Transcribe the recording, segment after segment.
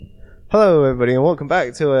Hello everybody and welcome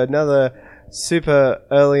back to another super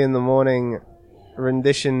early in the morning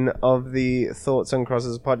rendition of the Thoughts on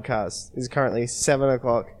Crosses podcast. It's currently 7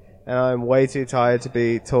 o'clock and I'm way too tired to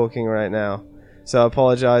be talking right now. So I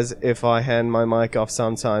apologise if I hand my mic off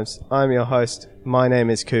sometimes. I'm your host. My name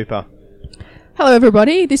is Cooper. Hello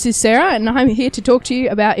everybody, this is Sarah and I'm here to talk to you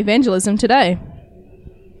about evangelism today.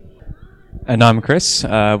 And I'm Chris.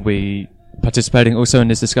 We participating also in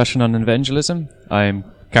this discussion on evangelism. I'm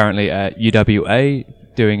currently at UWA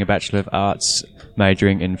doing a Bachelor of Arts,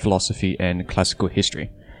 majoring in philosophy and classical history.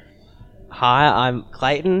 Hi, I'm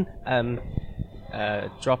Clayton.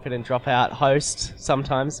 Drop in and drop out host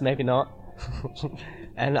sometimes, maybe not.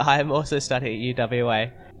 And I'm also studying at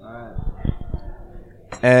UWA.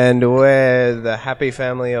 And we're the happy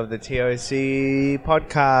family of the TOC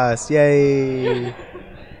podcast. Yay!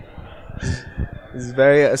 This is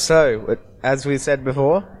very so. As we said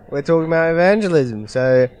before, we're talking about evangelism.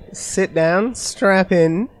 So sit down, strap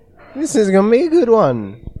in. This is gonna be a good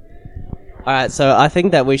one. Alright, so I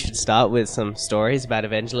think that we should start with some stories about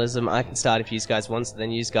evangelism. I can start if you guys want, so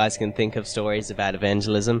then you guys can think of stories about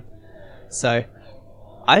evangelism. So,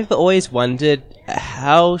 I've always wondered,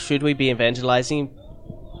 how should we be evangelizing?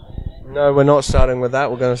 No, we're not starting with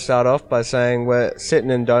that. We're going to start off by saying we're sitting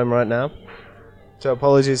in Dome right now. So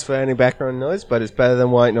apologies for any background noise, but it's better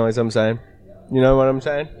than white noise, I'm saying. You know what I'm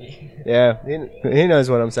saying? Yeah, he knows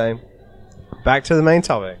what I'm saying. Back to the main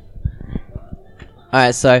topic.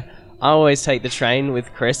 Alright, so I always take the train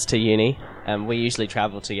with Chris to uni, and we usually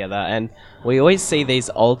travel together, and we always see these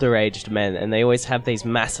older aged men, and they always have these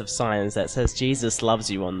massive signs that says Jesus loves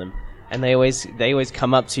you on them. And they always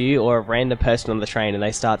come up to you or a random person on the train and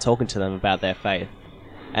they start talking to them about their faith.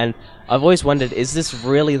 And I've always wondered, is this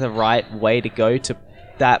really the right way to go to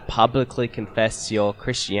that publicly confess your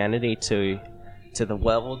Christianity to the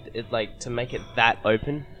world, to make it that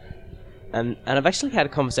open? And I've actually had a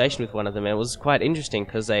conversation with one of them, and it was quite interesting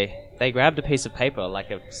because they grabbed a piece of paper,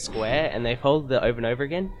 like a square, and they folded it over and over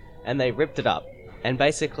again, and they ripped it up. And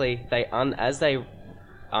basically, as they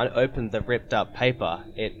opened the ripped up paper,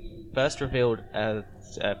 it first revealed a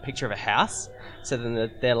picture of a house. So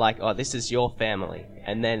then they're like, oh, this is your family.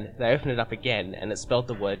 And then they open it up again, and it spelled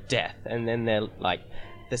the word death. And then they're like,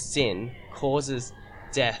 the sin causes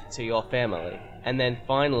death to your family. And then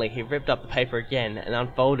finally, he ripped up the paper again and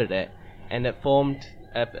unfolded it, and it formed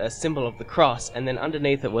a symbol of the cross, and then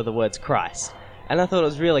underneath it were the words Christ. And I thought it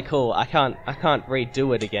was really cool. I can't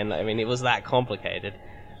redo it again. I mean, it was that complicated.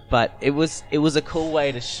 But it was a cool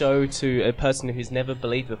way to show to a person who's never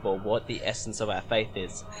believed before what the essence of our faith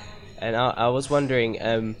is. And I was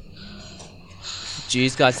wondering, do you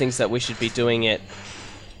guys think that we should be doing it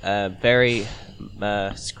very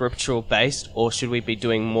scriptural based, or should we be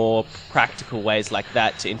doing more practical ways like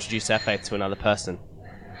that to introduce our faith to another person?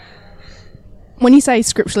 When you say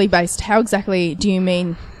scripturally based, how exactly do you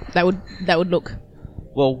mean that would look?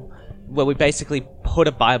 Well, we basically put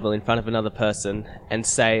a Bible in front of another person and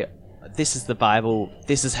say, this is the Bible,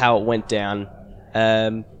 this is how it went down,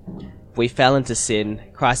 we fell into sin,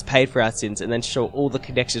 Christ paid for our sins, and then show all the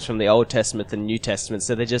connections from the Old Testament to the New Testament,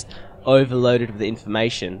 so they're just overloaded with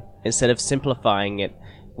information, instead of simplifying it,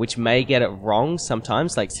 which may get it wrong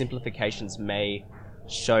sometimes, like simplifications may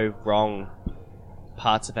show wrong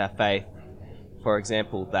parts of our faith. For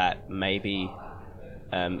example, that maybe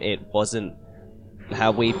it wasn't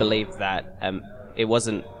how we believe that it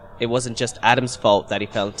wasn't just Adam's fault that he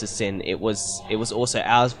fell into sin. It was also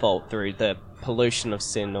our fault through the pollution of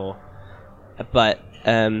sin,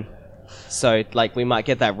 so like we might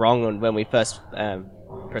get that wrong when we first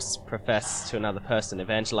profess to another person,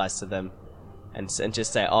 evangelize to them, and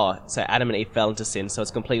just say, oh, so Adam and Eve fell into sin, so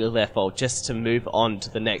it's completely their fault, just to move on to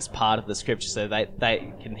the next part of the scripture, so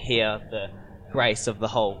they can hear the grace of the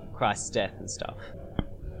whole Christ's death and stuff.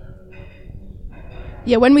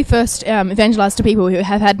 Yeah, when we first evangelize to people who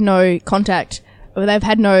have had no contact, or they've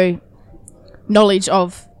had no knowledge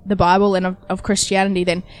of the Bible and of Christianity,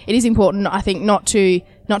 then it is important, I think, not to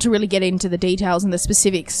really get into the details and the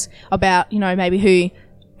specifics about, maybe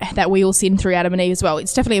that we all sin through Adam and Eve as well.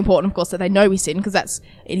 It's definitely important, of course, that they know we sin, because that's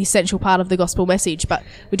an essential part of the gospel message, but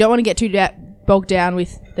we don't want to get too bogged down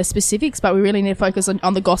with the specifics, but we really need to focus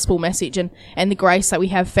on the gospel message and the grace that we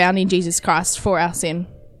have found in Jesus Christ for our sin.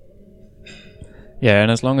 Yeah,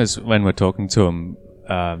 and as long as when we're talking to them,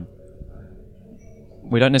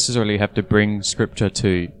 we don't necessarily have to bring scripture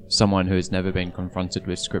to someone who has never been confronted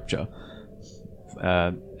with scripture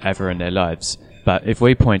ever in their lives. But if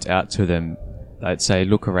we point out to them, let's say,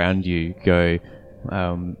 look around you, go,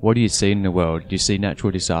 what do you see in the world? You see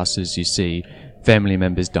natural disasters, you see family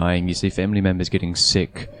members dying, you see family members getting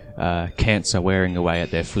sick, cancer wearing away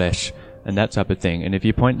at their flesh. and that type of thing. And if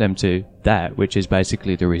you point them to that, which is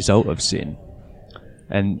basically the result of sin,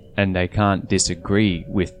 and they can't disagree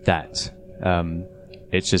with that,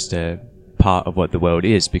 it's just a part of what the world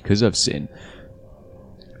is because of sin.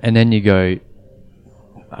 And then you go,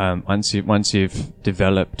 once you've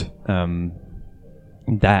developed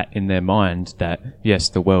that in their mind, that yes,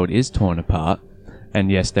 the world is torn apart,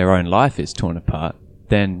 and yes, their own life is torn apart,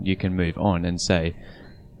 then you can move on and say,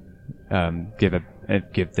 give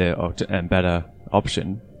the better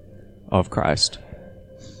option of Christ.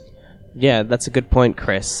 Yeah, that's a good point,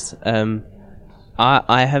 Chris.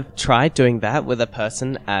 I have tried doing that with a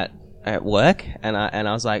person at work, and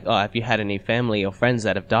I was like, oh, have you had any family or friends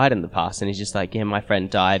that have died in the past? And he's just like, yeah, my friend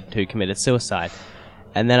died who committed suicide.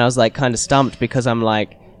 And then I was like kind of stumped, because I'm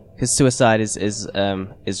like, because suicide is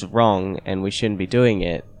wrong and we shouldn't be doing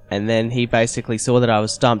it. And then he basically saw that I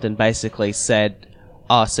was stumped and basically said,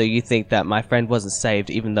 oh, so you think that my friend wasn't saved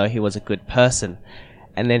even though he was a good person?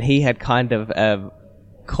 And then he had kind of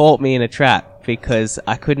caught me in a trap, because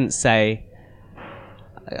I couldn't say,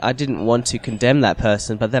 I didn't want to condemn that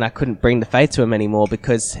person, but then I couldn't bring the faith to him anymore,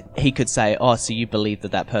 because he could say, oh, so you believe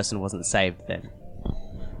that person wasn't saved then?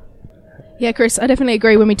 Yeah, Chris, I definitely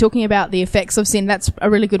agree. When we're talking about the effects of sin, that's a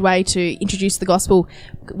really good way to introduce the gospel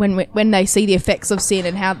when they see the effects of sin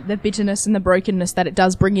and how the bitterness and the brokenness that it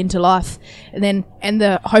does bring into life. And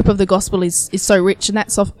the hope of the gospel is so rich, and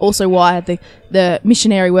that's also why the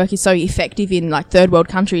missionary work is so effective in like third world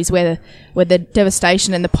countries where the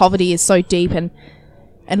devastation and the poverty is so deep, and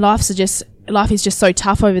life is just so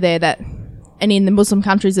tough over there, and in the Muslim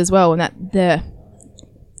countries as well, and that the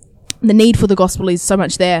need for the gospel is so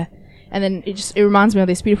much there. And then it reminds me of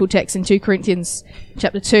this beautiful text in 2 Corinthians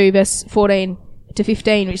chapter 2, verse 14 to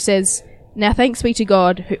 15, which says, "Now thanks be to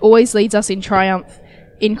God, who always leads us in triumph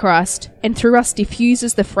in Christ, and through us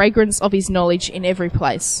diffuses the fragrance of his knowledge in every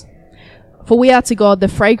place. For we are to God the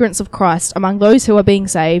fragrance of Christ among those who are being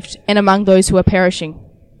saved and among those who are perishing."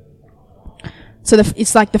 So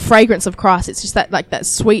it's like the fragrance of Christ. It's just that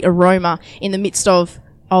sweet aroma in the midst of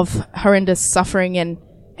horrendous suffering and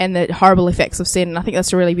the horrible effects of sin. And I think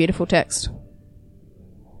that's a really beautiful text.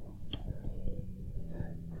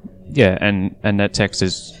 Yeah, and that text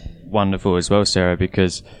is wonderful as well, Sarah,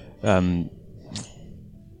 because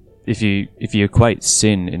if you equate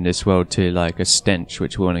sin in this world to like a stench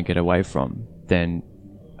which we want to get away from, then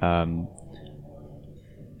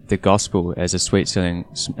the gospel as a sweet smelling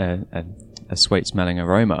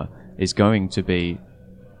aroma is going to be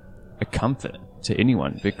a comfort to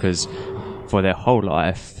anyone, because for their whole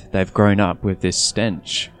life they've grown up with this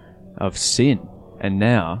stench of sin, and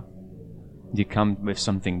now you come with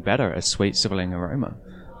something better, a sweet smelling aroma,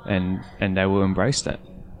 and they will embrace that.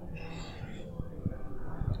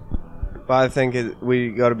 But I think we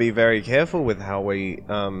got to be very careful with how we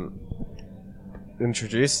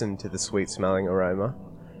introduce them to the sweet smelling aroma,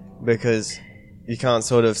 because you can't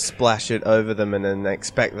sort of splash it over them and then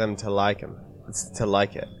expect them to like it.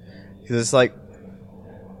 Because it's like,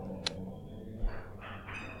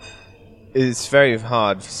 it's very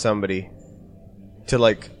hard for somebody to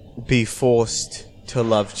like be forced to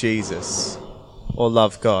love Jesus or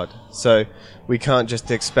love God. So we can't just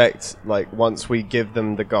expect, like, once we give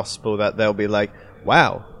them the gospel that they'll be like,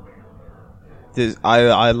 wow,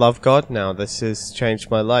 I love God now. This has changed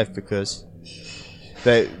my life, because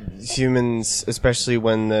humans, especially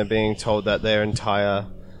when they're being told that their entire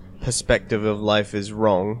perspective of life is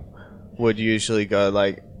wrong, would usually go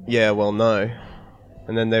like, yeah, well, no.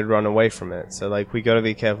 And then they'd run away from it. So, like, we got to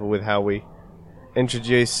be careful with how we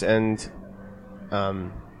introduce and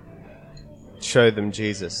show them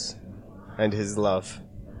Jesus and his love.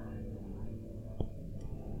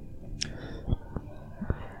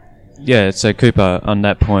 Yeah, so Cooper, on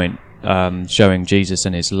that point, showing Jesus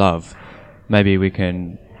and his love, maybe we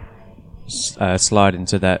can slide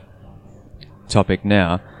into that topic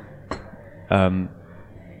now. I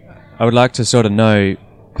would like to sort of know,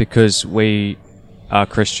 because we are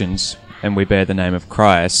Christians and we bear the name of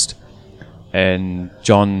Christ, and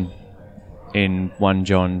John in 1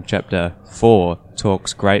 John chapter 4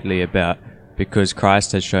 talks greatly about, because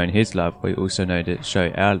Christ has shown his love, we also know to show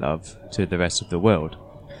our love to the rest of the world.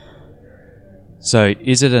 So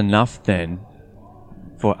is it enough then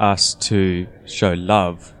for us to show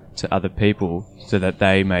love to other people so that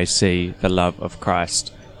they may see the love of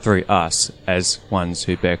Christ through us as ones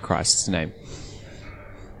who bear Christ's name?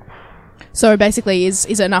 So basically, is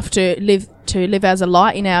it enough to live as a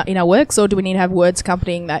light in our works, or do we need to have words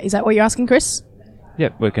accompanying that? Is that what you're asking, Chris?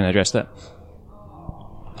 Yep, we can address that.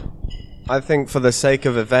 I think for the sake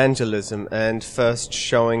of evangelism and first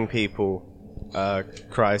showing people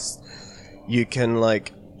Christ, you can,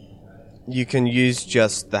 like, you can use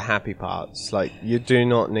just the happy parts. Like, you do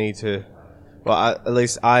not need to... Well, at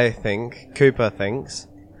least I think, Cooper thinks,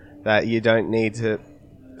 that you don't need to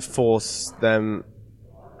force them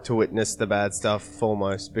to witness the bad stuff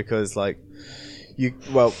foremost, because, like,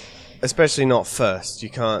 especially not first. You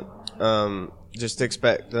can't just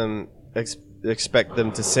expect them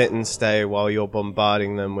to sit and stay while you're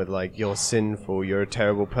bombarding them with, like, you're sinful, you're a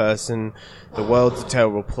terrible person, the world's a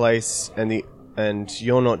terrible place, and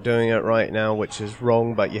you're not doing it right now, which is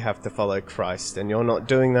wrong, but you have to follow Christ, and you're not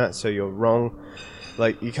doing that, so you're wrong.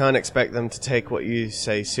 Like, you can't expect them to take what you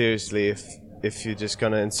say seriously if you're just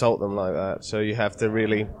going to insult them like that. So you have to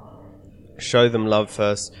really show them love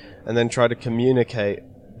first, and then try to communicate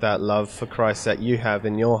that love for Christ that you have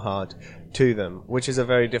in your heart to them, which is a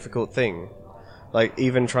very difficult thing. Like,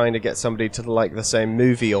 even trying to get somebody to like the same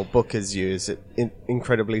movie or book as you is an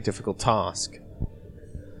incredibly difficult task.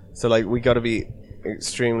 So, like, we got to be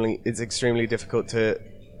it's extremely difficult to,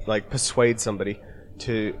 like, persuade somebody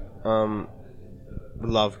to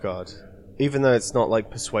love God. Even though it's not like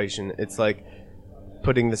persuasion, it's like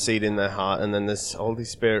putting the seed in their heart, and then this Holy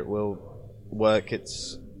Spirit will work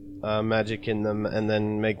its magic in them and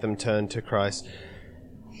then make them turn to Christ.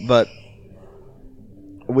 But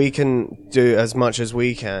we can do as much as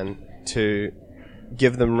we can to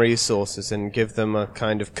give them resources and give them a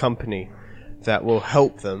kind of company that will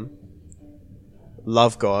help them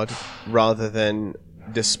love God rather than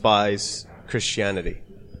despise Christianity.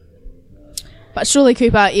 But surely,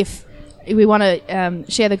 Cooper, if we want to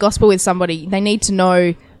share the gospel with somebody, they need to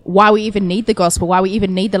know why we even need the gospel, why we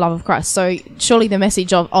even need the love of Christ. So surely the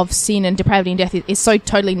message of sin and depravity and death is so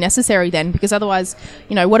totally necessary then, because otherwise,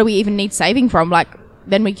 what do we even need saving from? Like,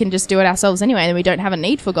 then we can just do it ourselves anyway, and we don't have a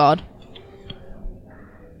need for God.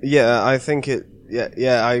 Yeah, I think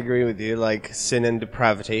I agree with you. Like, sin and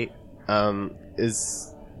depravity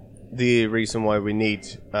is the reason why we need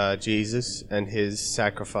Jesus and his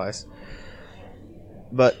sacrifice.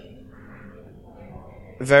 But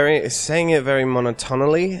saying it very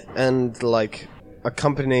monotonally and, like,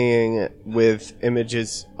 accompanying it with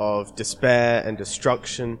images of despair and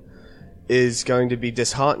destruction is going to be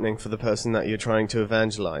disheartening for the person that you're trying to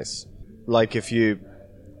evangelize. Like, if you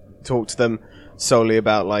talk to them solely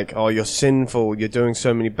about, like, oh, you're sinful, you're doing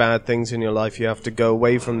so many bad things in your life, you have to go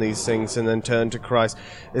away from these things and then turn to Christ.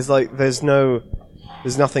 It's like there's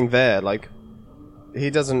nothing there. Like, he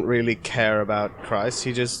doesn't really care about Christ.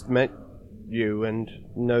 He just met you and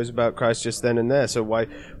knows about Christ just then and there. So why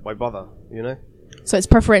bother? So it's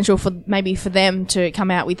preferential for them to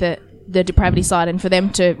come out with the depravity side, and for them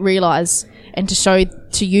to realize and to show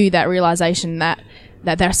to you that realization that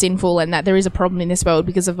they're sinful and that there is a problem in this world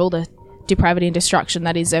because of all the depravity and destruction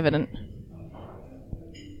that is evident.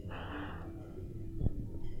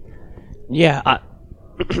 Yeah,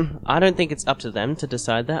 I don't think it's up to them to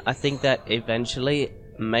decide that. I think that eventually,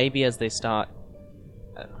 maybe as they start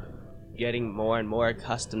getting more and more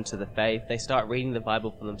accustomed to the faith, they start reading the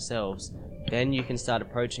Bible for themselves, then you can start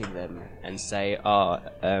approaching them and say,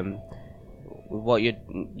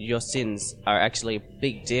 your sins are actually a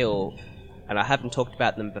big deal, and I haven't talked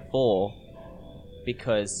about them before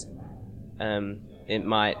because it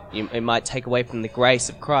might take away from the grace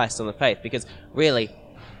of Christ on the faith. Because really,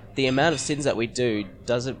 the amount of sins that we do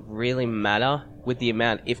doesn't really matter with the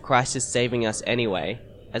amount if Christ is saving us anyway,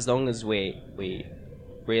 as long as we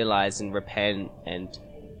realize and repent and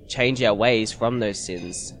change our ways from those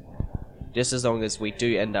sins, just as long as we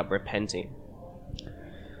do end up repenting.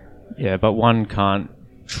 Yeah, but one can't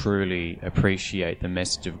truly appreciate the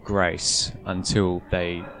message of grace until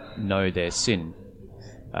they know their sin.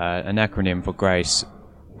 An acronym for grace,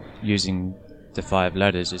 using the 5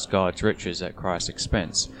 letters, is God's riches at Christ's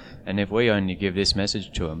expense. And if we only give this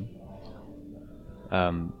message to them,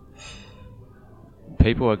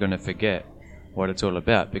 people are going to forget what it's all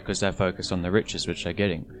about because they're focused on the riches which they're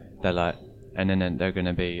getting. They're like, and then they're going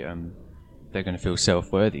to be, they're going to feel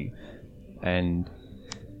self-worthy. And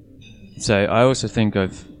so I also think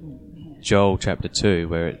of Joel chapter 2,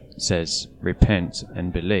 where it says, repent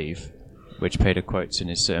and believe, which Peter quotes in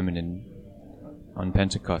his sermon on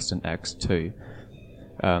Pentecost in Acts 2.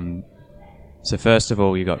 So first of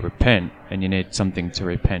all, you got repent, and you need something to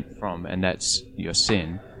repent from, and that's your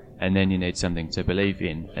sin. And then you need something to believe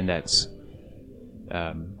in, and that's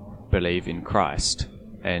believe in Christ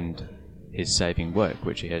and his saving work,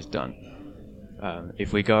 which he has done.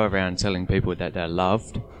 If we go around telling people that they're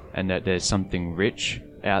loved and that there's something rich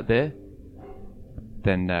out there,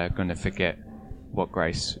 then they're going to forget what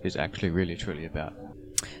grace is actually really truly about.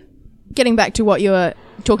 getting back to what you were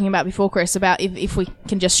talking about before, Chris, about if we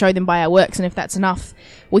can just show them by our works, and if that's enough,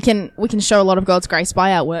 we can show a lot of God's grace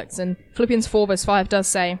by our works. And Philippians 4 verse 5 does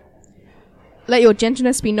say, "Let your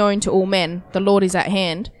gentleness be known to all men, the Lord is at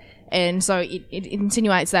hand." And so it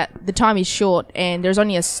insinuates that the time is short and there's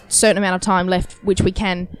only a certain amount of time left which we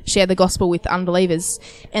can share the gospel with unbelievers.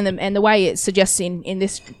 And the way it suggests in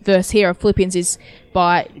this verse here of Philippians is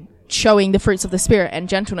by showing the fruits of the Spirit and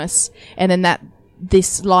gentleness, and then that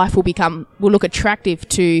this life will look attractive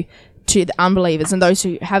to the unbelievers and those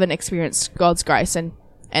who haven't experienced God's grace and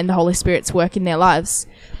the Holy Spirit's work in their lives.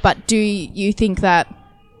 But do you think that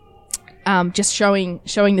just showing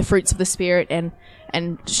the fruits of the Spirit and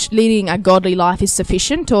leading a godly life is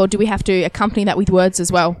sufficient, or do we have to accompany that with words as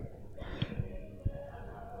well?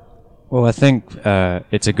 Well, I think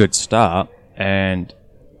it's a good start, and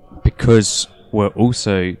because we're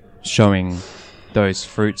also showing those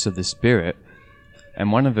fruits of the Spirit,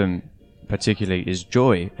 and one of them particularly is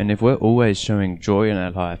joy, and if we're always showing joy in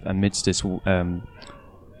our life amidst this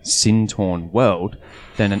sin-torn world,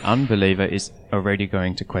 then an unbeliever is already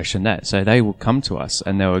going to question that. So they will come to us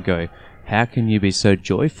and they will go, how can you be so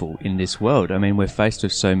joyful in this world? I mean, we're faced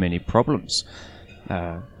with so many problems.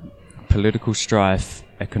 Political strife,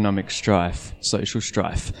 economic strife, social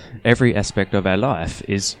strife. Every aspect of our life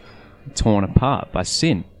is torn apart by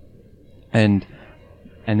sin. And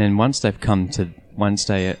then once they come to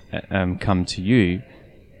you,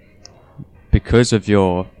 because of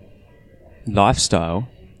your lifestyle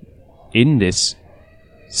in this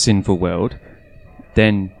sinful world,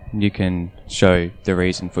 then you can show the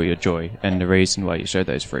reason for your joy and the reason why you show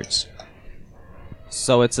those fruits.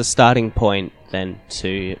 So it's a starting point then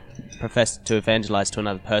to profess to evangelize to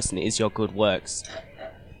another person is your good works.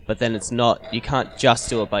 But then it's not, you can't just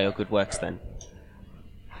do it by your good works then.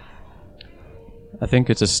 I think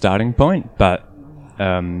it's a starting point, but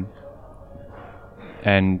as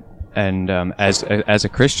a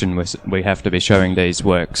Christian, we have to be showing these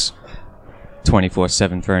works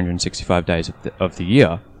 24/7, 365 days of the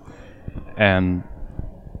year, and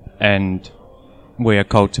we are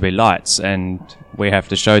called to be lights, and we have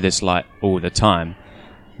to show this light all the time.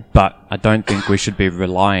 But I don't think we should be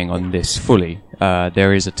relying on this fully.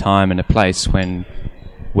 There is a time and a place when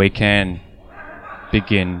we can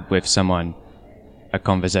begin with someone a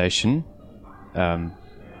conversation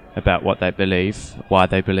about what they believe, why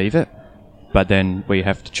they believe it, but then we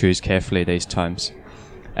have to choose carefully these times.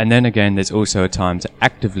 And then again, there's also a time to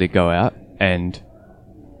actively go out and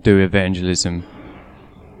do evangelism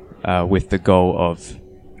with the goal of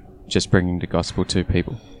just bringing the gospel to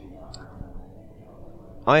people.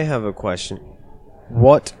 I have a question.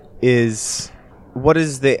 What is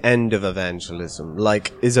the end of evangelism?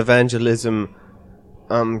 Like, is evangelism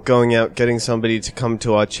going out, getting somebody to come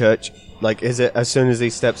to our church? Like, is it as soon as he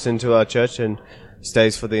steps into our church and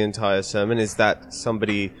stays for the entire sermon? Is that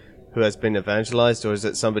somebody who has been evangelized, or is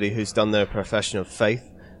it somebody who's done their profession of faith?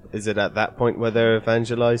 Is it at that point where they're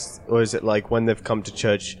evangelized? Or is it like when they've come to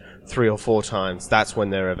church 3 or 4 times, that's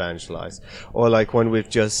when they're evangelized? Or like when we've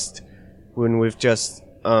just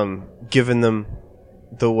given them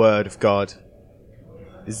the word of God?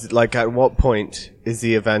 Is it like, at what point is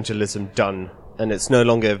the evangelism done and it's no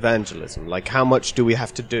longer evangelism? Like, how much do we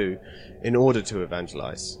have to do in order to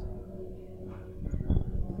evangelize?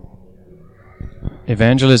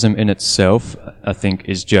 Evangelism in itself, I think,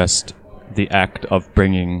 is just the act of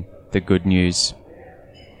bringing the good news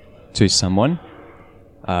to someone.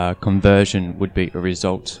 Conversion would be a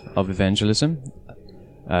result of evangelism.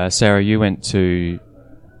 Sarah, you went to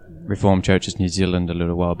Reformed Churches New Zealand a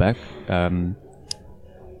little while back. Do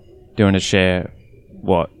you want to share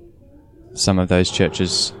what some of those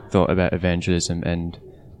churches thought about evangelism and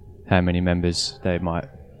how many members they might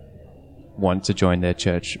want to join their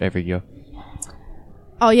church every year?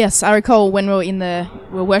 Oh yes, I recall when we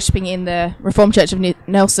were worshipping in the Reformed Church of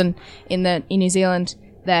Nelson in New Zealand,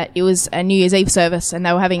 that it was a New Year's Eve service and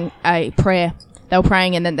they were having a prayer. They were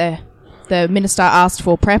praying, and then the minister asked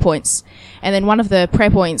for prayer points, and then one of the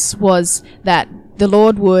prayer points was that the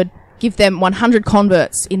Lord would give them 100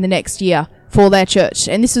 converts in the next year for their church.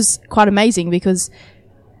 And this was quite amazing because,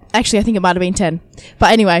 actually, I think it might have been 10,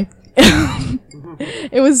 but anyway.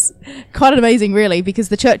 It was quite amazing, really, because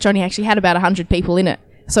the church only actually had about 100 people in it.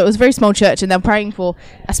 So it was a very small church, and they were praying for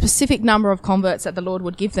a specific number of converts that the Lord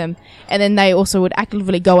would give them. And then they also would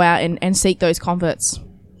actively go out and seek those converts.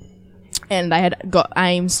 And they had got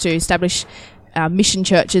aims to establish mission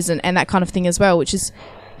churches and that kind of thing as well, which is,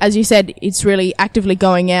 as you said, it's really actively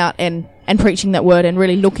going out and preaching that word and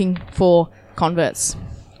really looking for converts.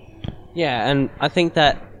 Yeah, and I think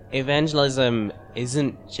that evangelism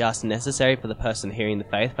isn't just necessary for the person hearing the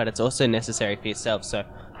faith, but it's also necessary for yourself. So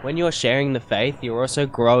when you're sharing the faith, you're also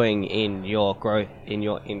growing in your growth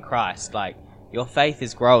in Christ. Like, your faith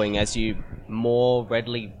is growing as you more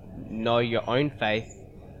readily know your own faith,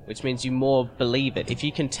 which means you more believe it. If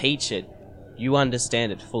you can teach it, you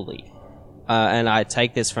understand it fully. And I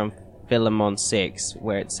take this from Philemon 6,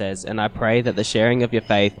 where it says, "And I pray that the sharing of your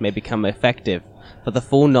faith may become effective for the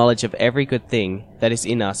full knowledge of every good thing that is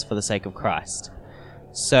in us for the sake of Christ."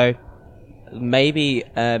 So maybe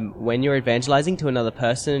when you're evangelizing to another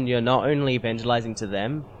person, you're not only evangelizing to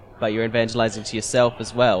them, but you're evangelizing to yourself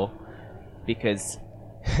as well, because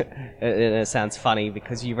it sounds funny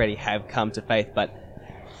because you already have come to faith, but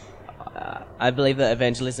I believe that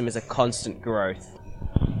evangelism is a constant growth.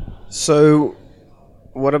 So,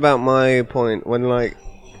 what about my point? When, like,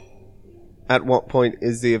 at what point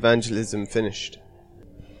is the evangelism finished?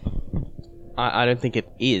 I don't think it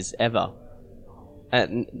is, ever.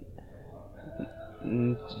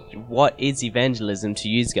 What is evangelism to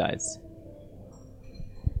you guys?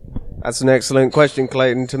 That's an excellent question,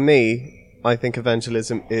 Clayton. To me, I think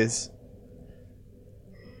evangelism is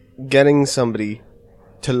getting somebody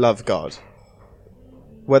to love God.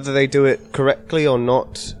 Whether they do it correctly or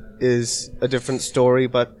not is a different story,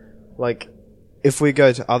 but, like, if we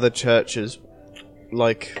go to other churches,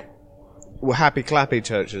 like, happy clappy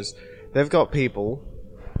churches, they've got people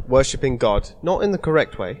worshipping God, not in the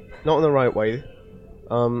correct way, not in the right way.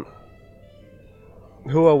 Who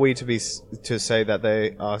are we to say that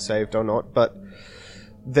they are saved or not? But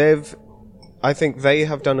I think they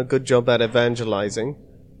have done a good job at evangelizing,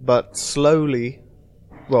 but slowly,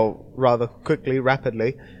 well, rather quickly,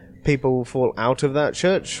 rapidly, people fall out of that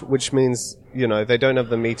church, which means, they don't have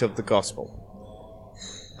the meat of the gospel.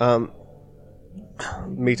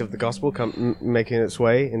 Meat of the gospel making its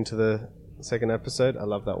way into the second episode. I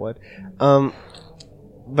love that word.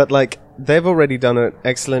 But, like, they've already done an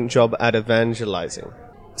excellent job at evangelizing.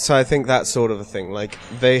 So I think that sort of a thing. Like,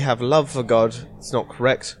 they have love for God. It's not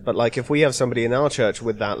correct. But, like, if we have somebody in our church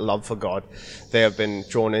with that love for God, they have been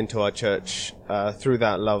drawn into our church through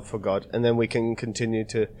that love for God. And then we can continue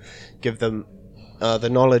to give them the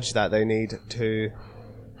knowledge that they need to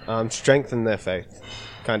strengthen their faith,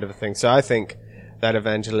 kind of a thing. So I think that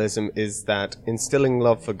evangelism is that instilling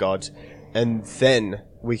love for God, and then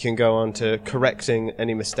we can go on to correcting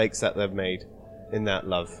any mistakes that they've made in that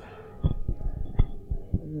love.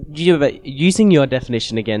 Using your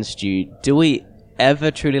definition against you, do we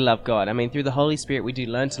ever truly love God? I mean, through the Holy Spirit we do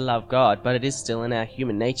learn to love God, but it is still in our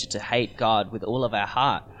human nature to hate God with all of our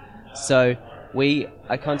heart. So we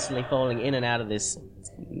are constantly falling in and out of this.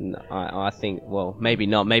 I think, well, maybe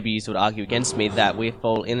not. Maybe you would argue against me that we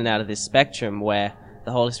fall in and out of this spectrum where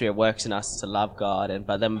the Holy Spirit works in us to love God,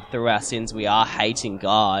 but then through our sins we are hating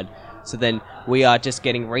God. So then we are just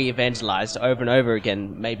getting re-evangelized over and over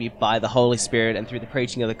again, maybe by the Holy Spirit and through the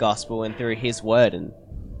preaching of the gospel and through His word. And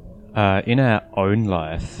in our own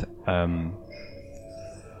life, I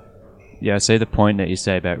see the point that you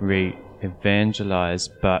say about re-evangelize,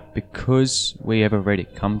 but because we have already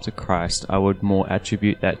come to Christ, I would more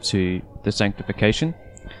attribute that to the sanctification.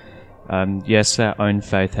 Yes, our own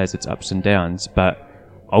faith has its ups and downs, but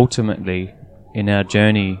ultimately, in our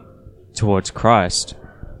journey towards Christ,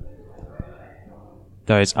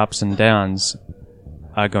 those ups and downs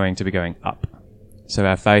are going to be going up. So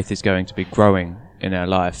our faith is going to be growing in our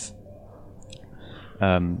life.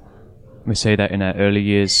 We see that in our early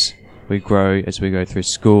years. We grow as we go through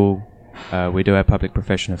school. We do our public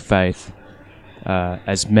profession of faith.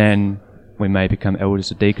 As men, we may become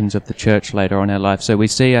elders or deacons of the church later on in our life. So we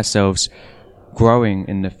see ourselves growing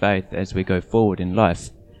in the faith as we go forward in life.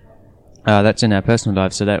 That's in our personal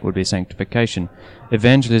life, so that would be sanctification.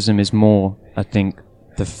 Evangelism is more, I think,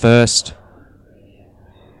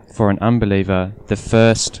 for an unbeliever, the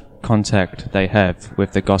first contact they have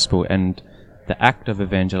with the gospel, and the act of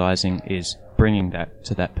evangelizing is bringing that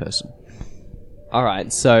to that person.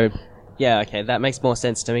 Alright, so, yeah, okay, that makes more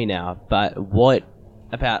sense to me now, but what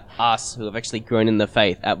about us who have actually grown in the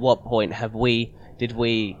faith? At what point did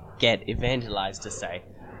we get evangelized, to say?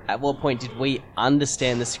 At what point did we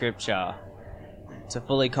understand the scripture to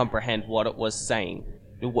fully comprehend what it was saying?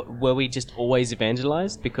 Were we just always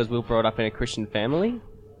evangelized because we were brought up in a Christian family?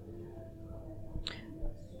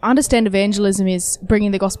 I understand evangelism is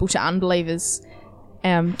bringing the gospel to unbelievers,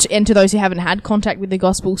 and to those who haven't had contact with the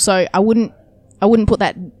gospel. So I wouldn't put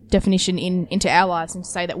that definition into our lives and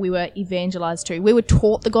say that we were evangelized to. We were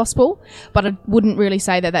taught the gospel, but I wouldn't really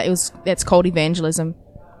say that's called evangelism.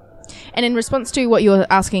 And in response to what you were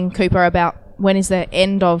asking, Cooper, about when is the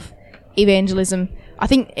end of evangelism, I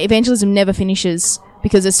think evangelism never finishes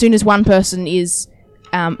because as soon as one person is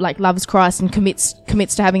loves Christ and commits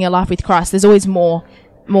to having a life with Christ, there's always more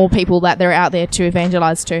people that they're out there to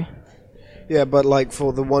evangelize to. Yeah, but like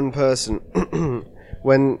for the one person,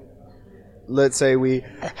 when, let's say we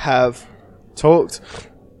have talked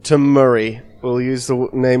to Murray, we'll use the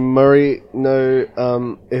name Murray.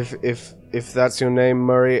 No, if that's your name,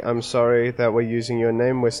 Murray, I'm sorry that we're using your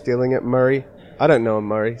name. We're stealing it, Murray. I don't know a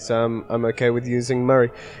Murray, so I'm okay with using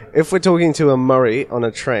Murray. If we're talking to a Murray on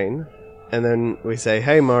a train, and then we say,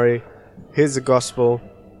 hey Murray, here's the gospel,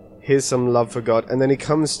 here's some love for God, and then he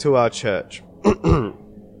comes to our church.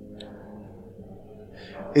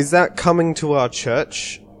 Is that coming to our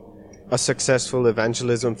church a successful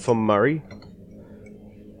evangelism for Murray?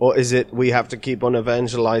 Or is it we have to keep on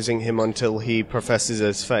evangelizing him until he professes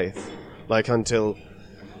his faith? Like until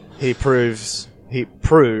he proves,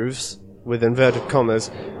 with inverted commas,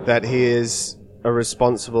 that he is a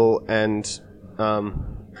responsible and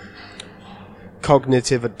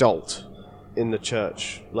cognitive adult in the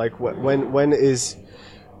church. Like when is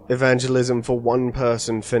evangelism for one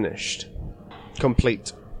person finished?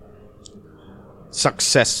 Complete.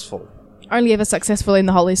 Successful. Only ever successful in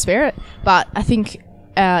the Holy Spirit, but I think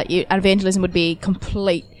evangelism would be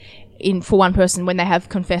complete for one person when they have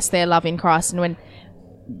confessed their love in Christ,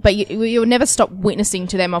 but you'll never stop witnessing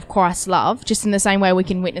to them of Christ's love, just in the same way we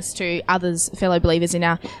can witness to others, fellow believers in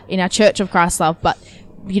our church of Christ's love, but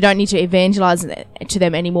you don't need to evangelize to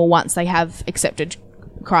them anymore once they have accepted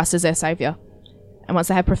Christ as their Saviour and once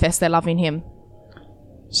they have professed their love in Him.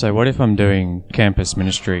 So what if I'm doing campus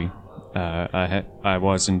ministry? I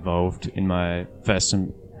was involved in my first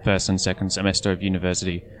and second semester of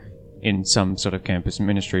university in some sort of campus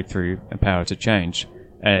ministry through A Power to Change,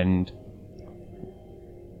 and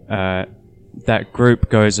that group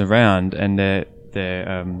goes around, and their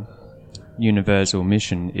universal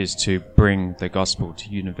mission is to bring the gospel to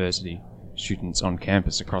university students on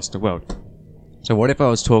campus across the world. So what if I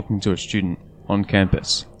was talking to a student on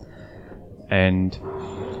campus, and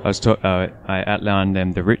I outlined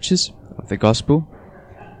them the riches of the gospel,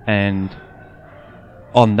 and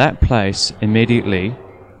on that place immediately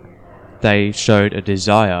they showed a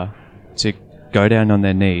desire to go down on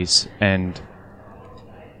their knees and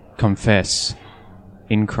confess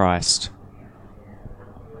in Christ,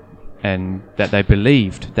 and that they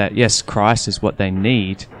believed that yes, Christ is what they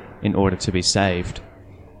need in order to be saved,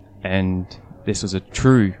 and this was a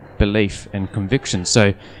true belief and conviction.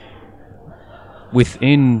 So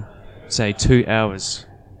within, say, 2 hours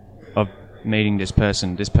of meeting this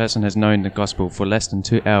person has known the gospel for less than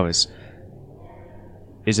 2 hours.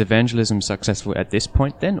 Is evangelism successful at this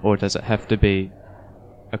point then, or does it have to be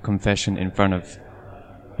a confession in front of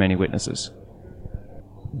many witnesses?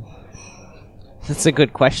 That's a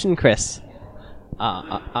good question, Chris.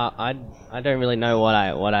 I don't really know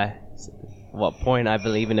what point I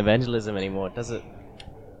believe in evangelism anymore. Does it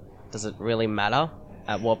really matter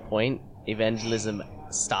at what point evangelism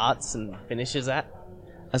starts and finishes at,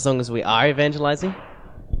 as long as we are evangelizing?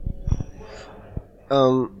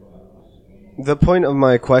 The point of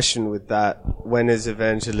my question with that, when is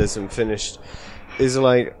evangelism finished, is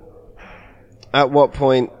like, at what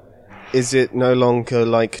point is it no longer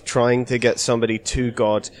like trying to get somebody to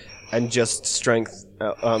God and just strength?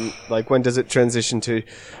 Like, when does it transition to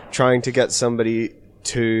trying to get somebody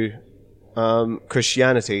to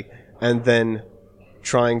Christianity and then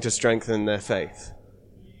trying to strengthen their faith?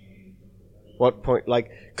 What point?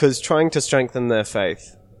 Like, because trying to strengthen their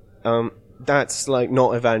faith, that's like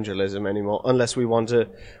not evangelism anymore, unless we want to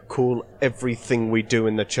call everything we do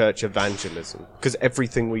in the church evangelism, because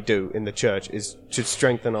everything we do in the church is to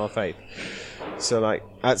strengthen our faith. So like,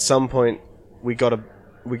 at some point we got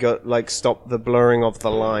like stop the blurring of the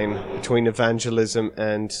line between evangelism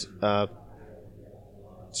and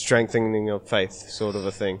strengthening of faith, sort of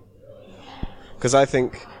a thing.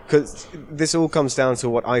 Because this all comes down to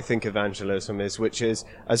what I think evangelism is, which is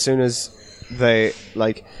as soon as they,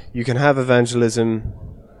 like, you can have evangelism.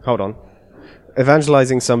 Hold on.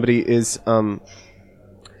 Evangelizing somebody is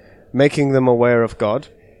making them aware of God,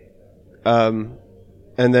 and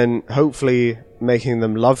then hopefully making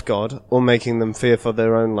them love God or making them fear for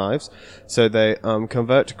their own lives, so they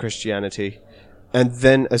convert to Christianity. And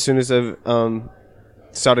then as soon as they've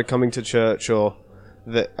started coming to church, or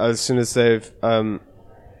as soon as they've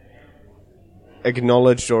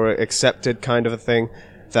acknowledged or accepted, kind of a thing,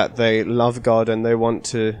 that they love God and they want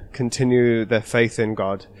to continue their faith in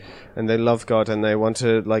God, and they love God and they want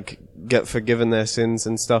to like get forgiven their sins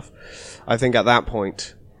and stuff, I think at that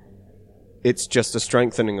point it's just a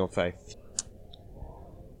strengthening of faith.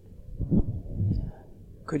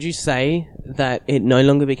 Could you say that it no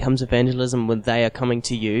longer becomes evangelism when they are coming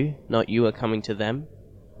to you, not you are coming to them?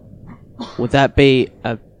 Would that be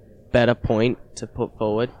a better point to put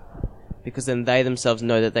forward? Because then they themselves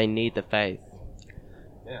know that they need the faith.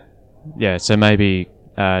 Yeah, so maybe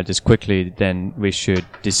just quickly then we should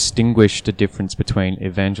distinguish the difference between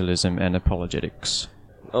evangelism and apologetics.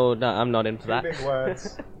 Oh, no, I'm not in for that. Two big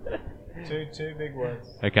words. two big words.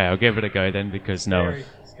 Okay, I'll give it a go then because Scary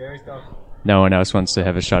stuff. no one else wants to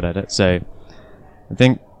have a shot at it. So I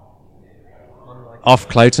think off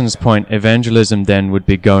Clayton's point, evangelism then would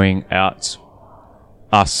be going out,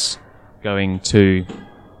 us going to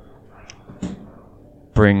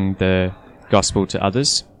bring the gospel to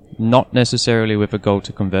others, not necessarily with a goal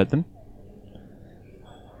to convert them.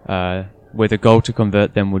 Where the goal to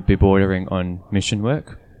convert them would be bordering on mission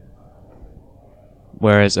work.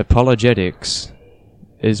 Whereas apologetics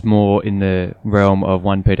is more in the realm of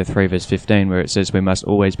 1 Peter 3 verse 15, where it says we must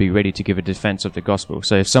always be ready to give a defense of the gospel.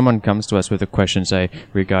 So if someone comes to us with a question, say,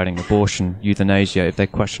 regarding abortion, euthanasia, if they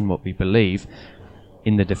question what we believe,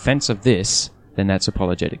 in the defense of this, then that's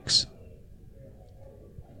apologetics.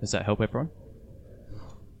 Does that help everyone?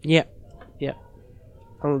 Yeah.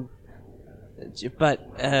 But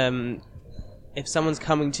if someone's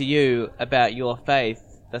coming to you about your faith,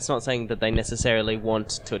 that's not saying that they necessarily want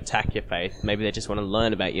to attack your faith. Maybe they just want to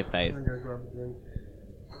learn about your faith.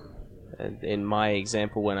 And in my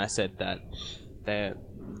example, when I said that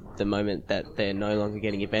the moment that they're no longer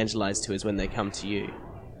getting evangelized to is when they come to you.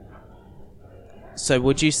 So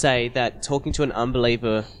would you say that talking to an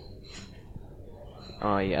unbeliever...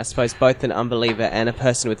 Oh yeah, I suppose both an unbeliever and a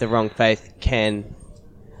person with the wrong faith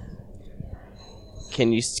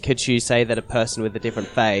could you say that a person with a different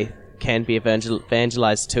faith can be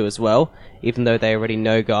evangelized to as well, even though they already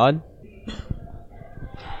know God? Do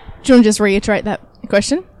you want to just reiterate that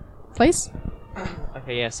question, please?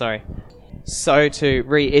 Okay, yeah, sorry. So to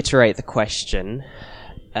reiterate the question,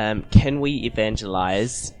 can we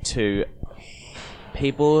evangelize to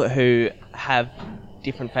people who have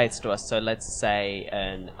different faiths to us? So let's say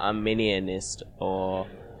an Arminianist or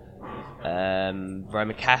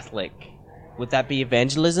Roman Catholic. Would that be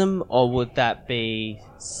evangelism, or would that be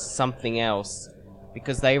something else?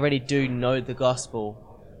 Because they already do know the gospel.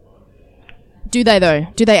 Do they though?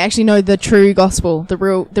 Do they actually know the true gospel, the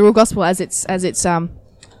real gospel as it's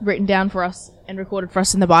written down for us and recorded for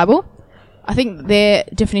us in the Bible? I think their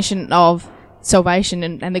definition of salvation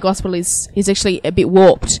and the gospel is actually a bit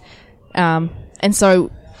warped. And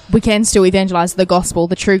so we can still evangelize the gospel,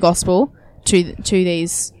 the true gospel, to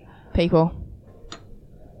these people.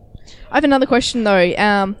 I have another question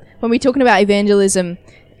though. When we're talking about evangelism,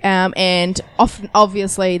 and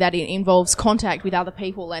obviously that it involves contact with other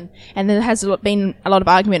people, and there has been a lot of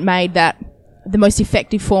argument made that the most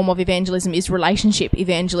effective form of evangelism is relationship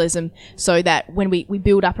evangelism, so that when we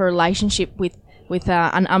build up a relationship with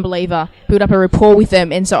an unbeliever, build up a rapport with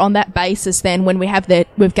them, and so on that basis then when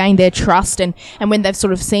we've gained their trust and when they've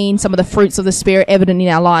sort of seen some of the fruits of the Spirit evident in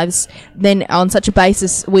our lives, then on such a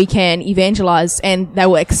basis we can evangelize and they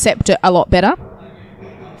will accept it a lot better.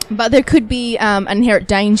 But there could be an inherent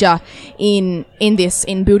danger in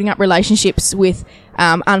building up relationships with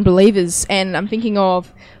unbelievers, and I'm thinking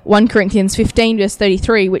of 1 Corinthians 15 verse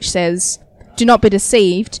 33, which says, "Do not be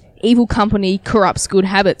deceived, evil company corrupts good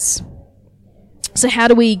habits." So how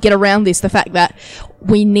do we get around this? The fact that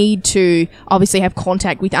we need to obviously have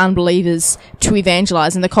contact with unbelievers to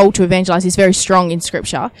evangelize, and the call to evangelize is very strong in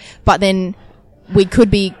Scripture, but then we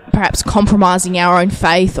could be perhaps compromising our own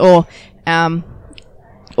faith or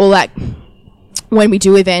all that when we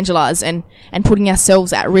do evangelize and putting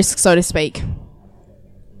ourselves at risk, so to speak.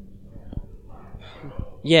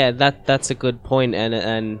 Yeah, that's a good point,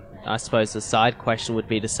 and I suppose the side question would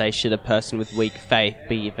be to say, should a person with weak faith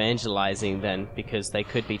be evangelizing then? Because they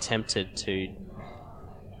could be tempted to...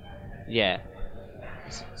 Yeah.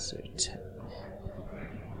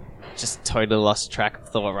 Just totally lost track of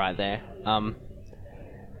thought right there.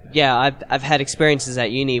 Yeah, I've had experiences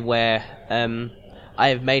at uni where I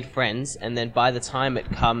have made friends, and then by the time it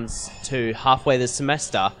comes to halfway the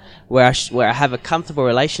semester, where I have a comfortable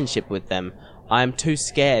relationship with them, I'm too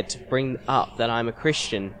scared to bring up that I'm a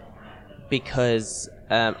Christian, because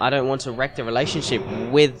I don't want to wreck the relationship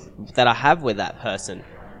that I have with that person.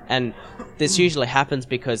 And this usually happens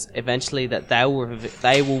because eventually that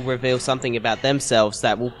they will reveal something about themselves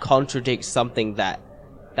that will contradict something that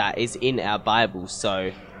is in our Bible.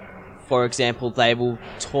 So, for example, they will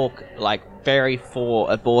talk like very for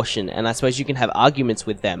abortion, and I suppose you can have arguments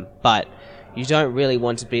with them, but you don't really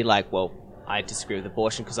want to be like, well, I disagree with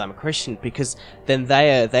abortion because I'm a Christian, because then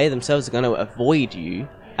they themselves are going to avoid you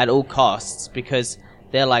at all costs, because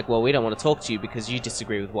they're like, well, we don't want to talk to you because you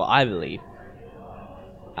disagree with what I believe.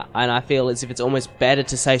 And I feel as if it's almost better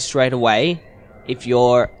to say straight away if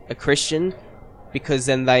you're a Christian, because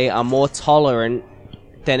then they are more tolerant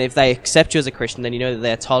than if they accept you as a Christian, then you know that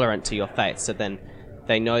they're tolerant to your faith. So then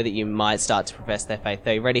they know that you might start to profess their faith.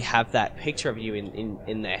 They already have that picture of you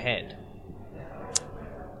in their head.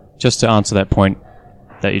 Just to answer that point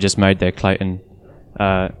that you just made there, Clayton,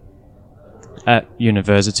 at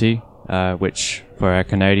university, which for our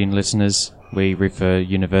Canadian listeners, we refer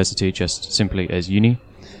university just simply as uni.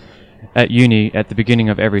 At uni, at the beginning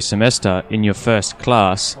of every semester, in your first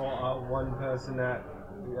class, one person at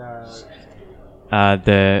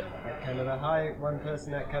Canada. Hi, one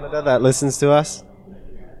person at Canada that listens to us.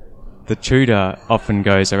 The tutor often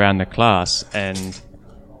goes around the class and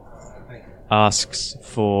asks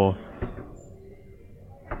for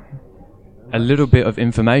a little bit of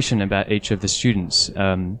information about each of the students.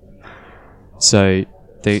 So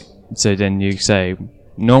then you say,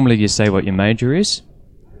 normally you say what your major is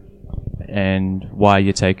and why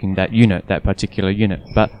you're taking that unit, that particular unit.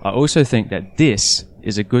 But I also think that this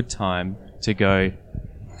is a good time to go,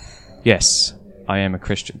 yes, I am a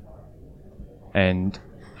Christian. And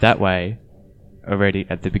that way, already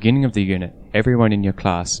at the beginning of the unit, everyone in your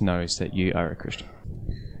class knows that you are a Christian.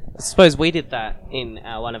 I suppose we did that in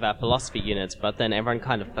one of our philosophy units, but then everyone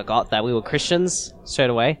kind of forgot that we were Christians straight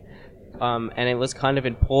away. And it was kind of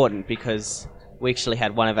important because we actually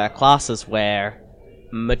had one of our classes where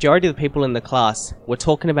majority of the people in the class were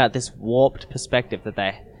talking about this warped perspective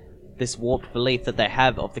this warped belief that they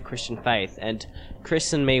have of the Christian faith. And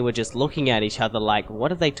Chris and me were just looking at each other like,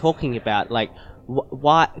 what are they talking about? Like,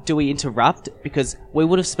 why do we interrupt? Because we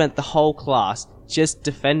would have spent the whole class just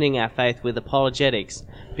defending our faith with apologetics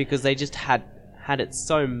because they just had it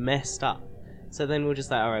so messed up. So then we're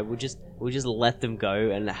just like, all right, we'll just let them go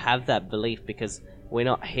and have that belief, because we're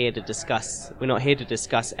not here to discuss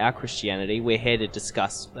our Christianity. We're here to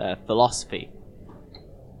discuss philosophy.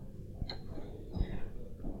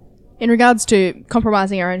 In regards to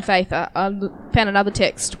compromising our own faith, I found another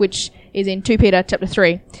text which is in 2 Peter chapter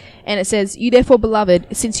 3, and it says, "You therefore, beloved,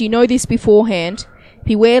 since you know this beforehand,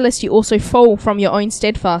 beware lest you also fall from your own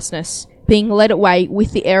steadfastness, being led away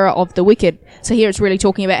with the error of the wicked." So here it's really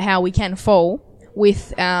talking about how we can fall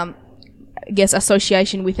with,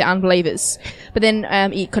 association with the unbelievers. But then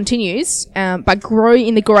it continues, but grow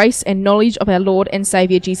in the grace and knowledge of our Lord and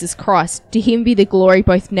Saviour Jesus Christ. To him be the glory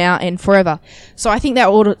both now and forever. So I think that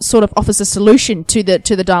sort of offers a solution to the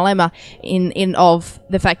dilemma in of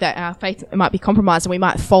the fact that our faith might be compromised and we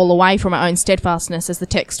might fall away from our own steadfastness, as the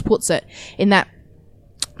text puts it, in that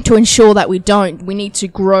to ensure that we don't, we need to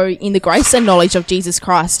grow in the grace and knowledge of Jesus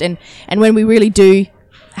Christ. And when we really do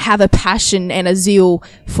have a passion and a zeal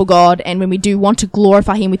for God, and when we do want to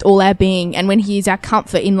glorify him with all our being, and when he is our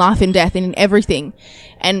comfort in life and death and in everything.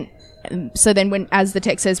 And so then when, as the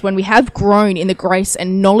text says, when we have grown in the grace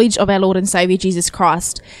and knowledge of our Lord and Saviour Jesus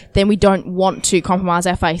Christ, then we don't want to compromise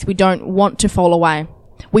our faith. We don't want to fall away.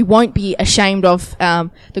 We won't be ashamed of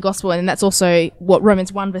the gospel, and that's also what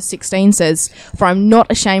Romans 1 verse 16 says, "For I'm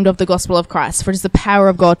not ashamed of the gospel of Christ, for it is the power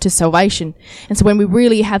of God to salvation." And so when we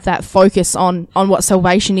really have that focus on what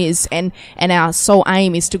salvation is, and our sole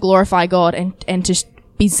aim is to glorify God and to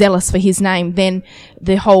be zealous for his name, then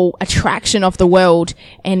the whole attraction of the world,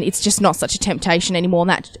 and it's just not such a temptation anymore,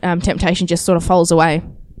 and that temptation just sort of falls away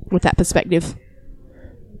with that perspective.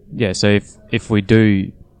 Yeah, so if we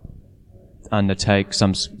do undertake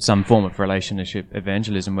some form of relationship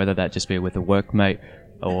evangelism, whether that just be with a workmate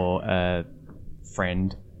or a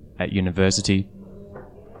friend at university,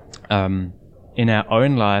 in our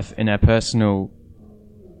own life, in our personal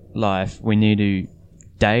life, we need to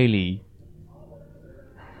daily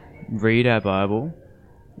read our Bible,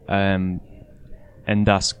 and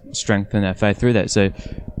thus strengthen our faith through that. So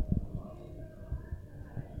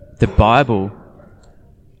the Bible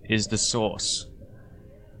is the source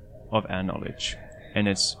of our knowledge, and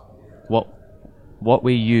it's what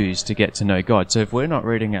we use to get to know God. So if we're not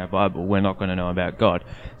reading our Bible, we're not going to know about God.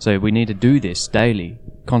 So we need to do this daily,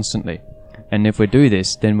 constantly. And if we do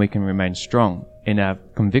this, then we can remain strong in our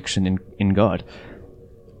conviction in God.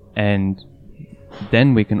 And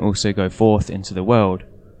then we can also go forth into the world,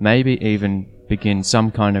 maybe even begin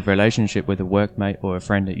some kind of relationship with a workmate or a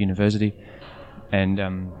friend at university, and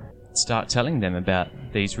start telling them about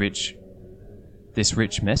this rich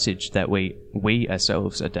message that we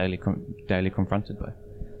ourselves are daily confronted by.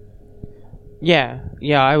 Yeah,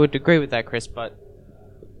 I would agree with that, Chris. But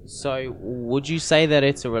so, would you say that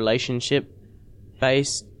it's a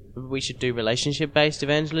relationship-based? We should do relationship-based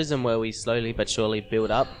evangelism, where we slowly but surely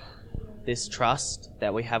build up this trust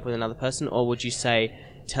that we have with another person, or would you say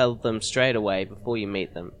tell them straight away before you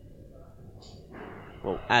meet them?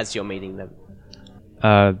 Well, as you're meeting them.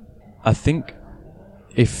 I think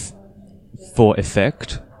if for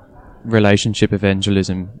effect, relationship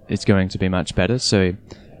evangelism is going to be much better. So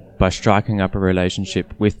by striking up a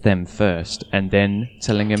relationship with them first and then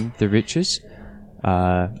telling them the riches,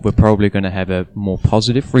 we're probably going to have a more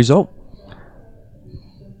positive result.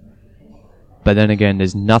 But then again,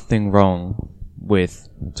 there's nothing wrong with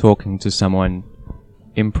talking to someone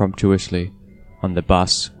impromptuously on the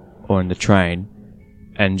bus or in the train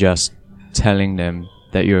and just telling them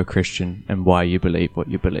that you're a Christian and why you believe what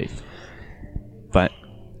you believe. But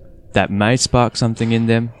that may spark something in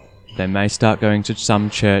them. They may start going to some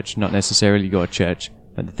church, not necessarily your church.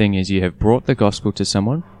 But the thing is, you have brought the gospel to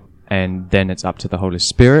someone, and then it's up to the Holy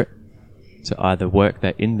Spirit to either work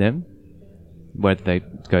that in them, whether they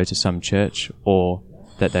go to some church or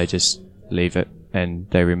that they just leave it and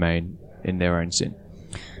they remain in their own sin.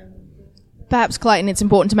 Perhaps, Clayton, it's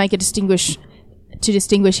important to make a distinguish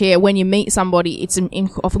here. When you meet somebody, it's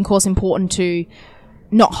of course important to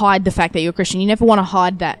not hide the fact that you're a Christian. You never want to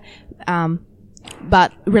hide that.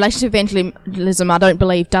 But relationship evangelism, I don't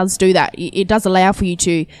believe, does do that. It does allow for you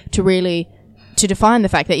to really to define the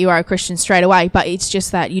fact that you are a Christian straight away. But it's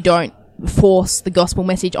just that you don't force the gospel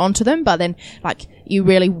message onto them, but then you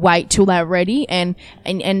really wait till they're ready, and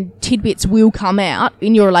tidbits will come out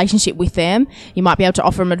in your relationship with them. You might be able to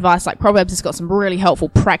offer them advice. Like Proverbs has got some really helpful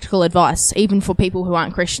practical advice, even for people who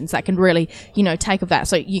aren't Christians, that can really, take of that.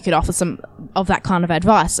 So you could offer some of that kind of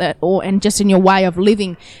advice, and just in your way of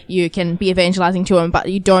living, you can be evangelizing to them,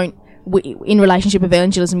 but you don't. In relationship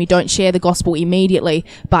evangelism, you don't share the gospel immediately,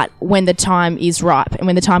 but when the time is ripe and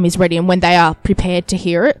when the time is ready and when they are prepared to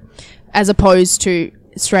hear it, as opposed to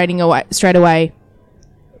straight away,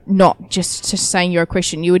 not just saying you're a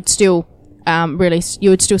Christian. You would still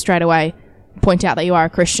straight away point out that you are a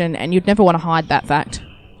Christian, and you'd never want to hide that fact.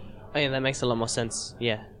 Oh yeah, that makes a lot more sense.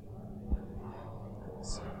 Yeah.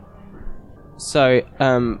 So,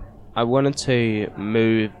 I wanted to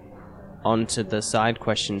move on to the side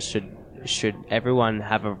question. Should everyone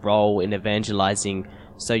have a role in evangelizing?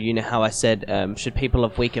 So how I said, should people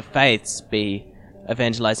of weaker faiths be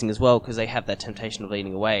evangelizing as well, because they have that temptation of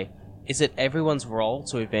leading away? Is it everyone's role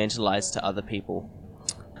to evangelize to other people?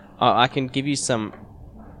 I can give you some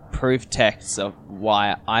proof texts of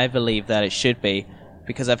why I believe that it should be,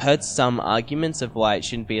 because I've heard some arguments of why it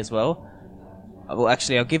shouldn't be as well. Well,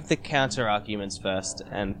 actually, I'll give the counter arguments first,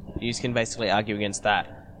 and you can basically argue against that.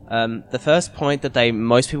 The first point that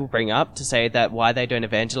most people bring up to say that why they don't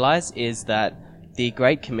evangelize is that the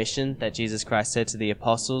Great Commission that Jesus Christ said to the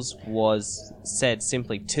apostles was said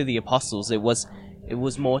simply to the apostles. It was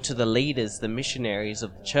more to the leaders, the missionaries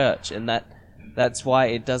of the church, and that's why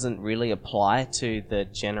it doesn't really apply to the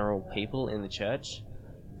general people in the church.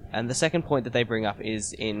 And the second point that they bring up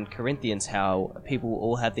is in Corinthians, how people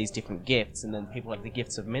all have these different gifts, and then people have the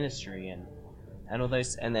gifts of ministry and all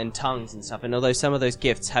those, and then tongues and stuff. And although some of those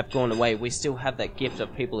gifts have gone away, we still have that gift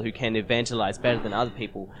of people who can evangelize better than other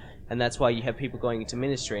people. And that's why you have people going into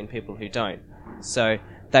ministry and people who don't. So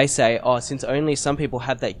they say, since only some people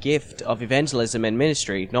have that gift of evangelism and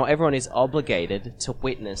ministry, not everyone is obligated to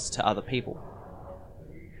witness to other people.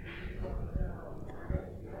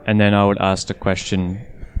 And then I would ask the question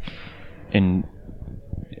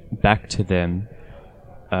back to them,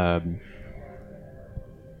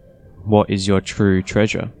 what is your true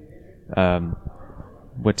treasure?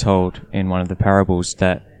 We're told in one of the parables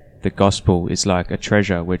that the gospel is like a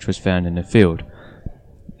treasure which was found in a field.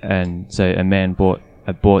 And so a man bought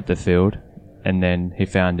the field, and then he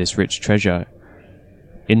found this rich treasure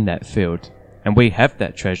in that field. And we have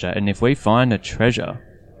that treasure, and if we find a treasure,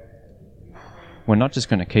 we're not just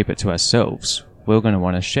going to keep it to ourselves. We're going to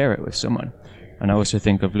want to share it with someone. And I also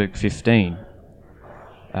think of Luke 15,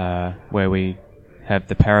 where we have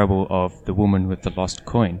the parable of the woman with the lost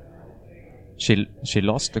coin. She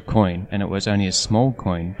lost the coin, and it was only a small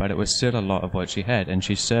coin, but it was still a lot of what she had. And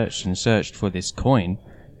she searched and searched for this coin,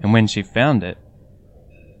 and when she found it,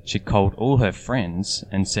 she called all her friends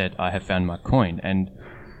and said, "I have found my coin." And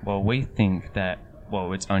we think that,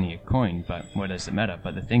 it's only a coin, but what does it matter?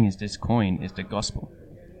 But the thing is, this coin is the gospel.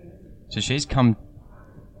 So she's come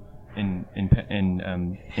in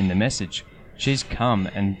the message. She's come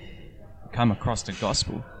across the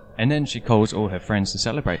gospel. And then she calls all her friends to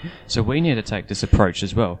celebrate. So we need to take this approach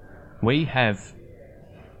as well. We have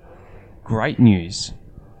great news.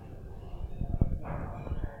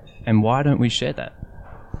 And why don't we share that?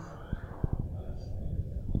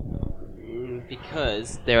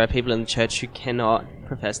 Because there are people in the church who cannot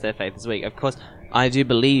profess their faith this week. Of course, I do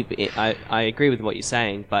believe it. I agree with what you're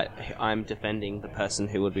saying, but I'm defending the person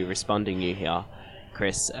who would be responding you here,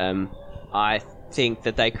 Chris. I think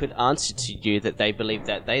that they could answer to you that they believe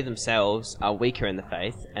that they themselves are weaker in the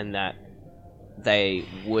faith and that they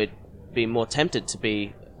would be more tempted to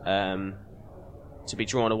be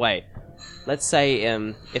drawn away. Let's say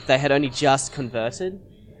if they had only just converted,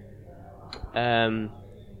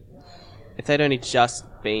 if they'd only just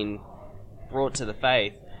been brought to the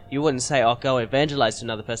faith, you wouldn't say, "Oh, go evangelize to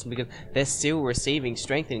another person," because they're still receiving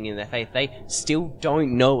strengthening in their faith. They still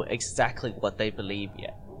don't know exactly what they believe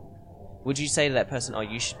yet. Would you say to that person, "Oh,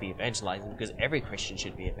 you should be evangelizing because every Christian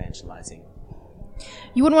should be evangelizing"?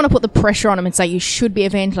 You wouldn't want to put the pressure on them and say you should be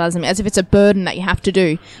evangelizing as if it's a burden that you have to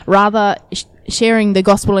do. Rather, sharing the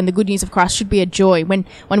gospel and the good news of Christ should be a joy. When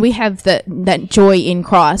we have that joy in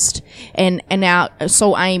Christ and our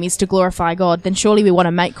sole aim is to glorify God, then surely we want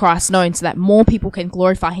to make Christ known so that more people can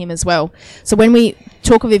glorify him as well. So when we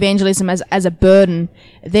talk of evangelism as a burden,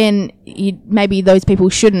 then maybe those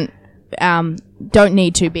people don't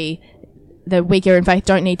need to be, the weaker in faith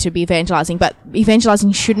don't need to be evangelizing, but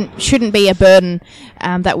evangelizing shouldn't be a burden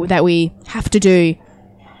that we have to do.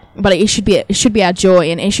 But it should be our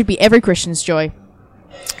joy, and it should be every Christian's joy,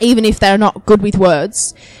 even if they're not good with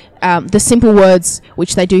words. The simple words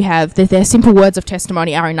which they do have, their simple words of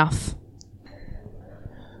testimony are enough.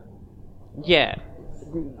 Yeah,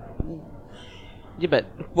 but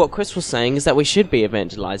what Chris was saying is that we should be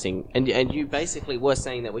evangelizing, and you basically were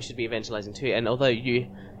saying that we should be evangelizing too. And although you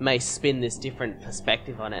may spin this different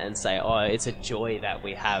perspective on it and say, "Oh, it's a joy that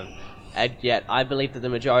we have," and yet I believe that the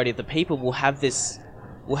majority of the people will have this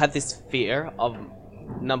fear of,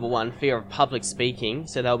 number one, fear of public speaking,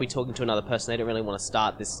 so they'll be talking to another person. They don't really want to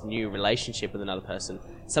start this new relationship with another person.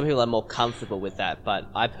 Some people are more comfortable with that, but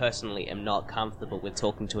I personally am not comfortable with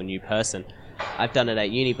talking to a new person. I've done it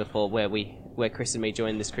at uni before, where Chris and me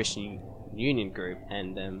joined this Christian Union group,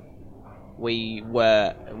 and we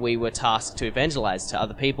were tasked to evangelize to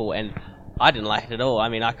other people, and I didn't like it at all. I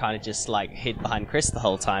mean, I kind of just hid behind Chris the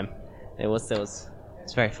whole time.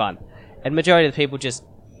 It's very fun, and majority of the people just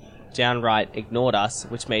downright ignored us,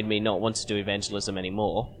 which made me not want to do evangelism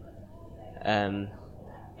anymore. And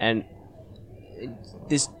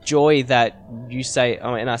this joy that you say,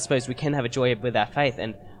 and I suppose we can have a joy with our faith,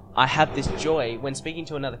 and I have this joy when speaking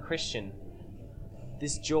to another Christian.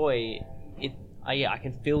 This joy, I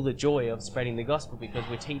can feel the joy of spreading the gospel because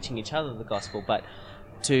we're teaching each other the gospel. But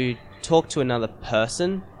to talk to another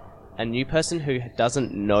person, a new person who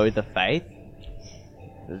doesn't know the faith,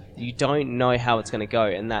 you don't know how it's going to go,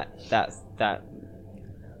 and that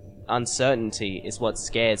uncertainty is what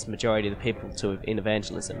scares majority of the people in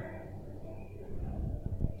evangelism.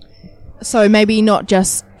 So maybe not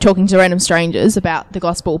just talking to random strangers about the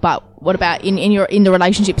gospel, but what about in the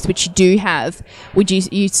relationships which you do have? Would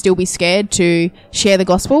you still be scared to share the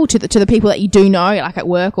gospel to the people that you do know, like at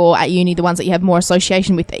work or at uni, the ones that you have more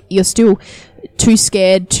association with? You're still too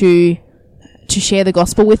scared to share the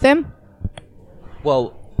gospel with them?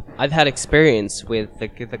 Well, I've had experience with the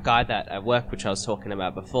guy that at work, which I was talking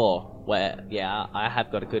about before, where, I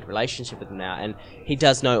have got a good relationship with him now, and he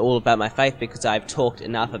does know all about my faith because I've talked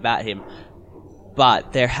enough about him.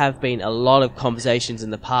 But there have been a lot of conversations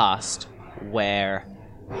in the past where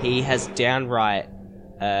he has downright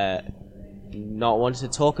not wanted to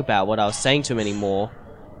talk about what I was saying to him anymore,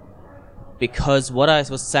 because what I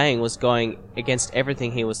was saying was going against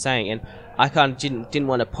everything he was saying, and I didn't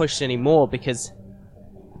want to push anymore because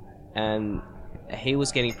he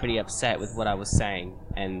was getting pretty upset with what I was saying,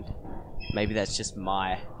 and maybe that's just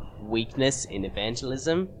my weakness in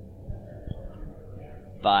evangelism.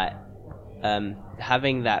 But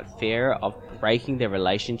having that fear of breaking the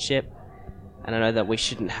relationship, and I know that we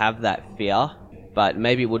shouldn't have that fear, but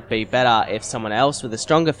maybe it would be better if someone else with a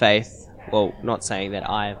stronger faith, well, not saying that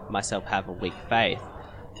I myself have a weak faith,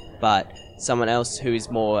 but someone else who is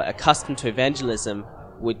more accustomed to evangelism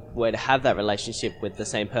would have that relationship with the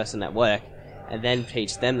same person at work, and then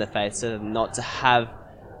teach them the faith, so not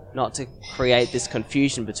to create this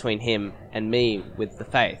confusion between him and me with the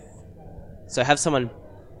faith. So have someone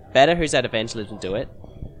better who's at evangelism do it,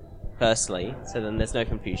 firstly, so then there's no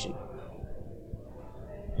confusion.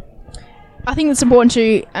 I think it's important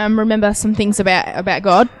to remember some things about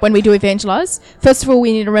God when we do evangelize. First of all,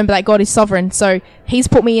 we need to remember that God is sovereign, so he's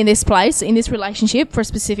put me in this place, in this relationship, for a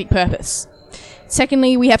specific purpose.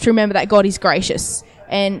 Secondly, we have to remember that God is gracious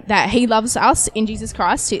and that he loves us in Jesus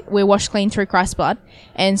Christ. We're washed clean through Christ's blood.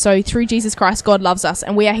 And so through Jesus Christ, God loves us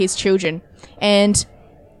and we are his children. And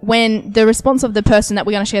when the response of the person that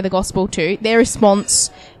we're going to share the gospel to, their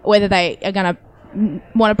response, whether they are going to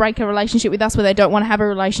want to break a relationship with us, whether they don't want to have a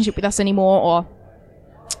relationship with us anymore, or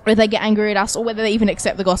whether they get angry at us or whether they even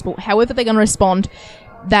accept the gospel, however they're going to respond,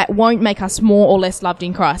 that won't make us more or less loved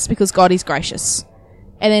in Christ, because God is gracious.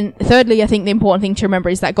 And then thirdly, I think the important thing to remember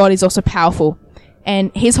is that God is also powerful,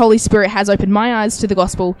 and his Holy Spirit has opened my eyes to the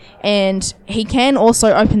gospel, and he can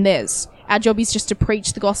also open theirs. Our job is just to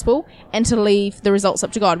preach the gospel and to leave the results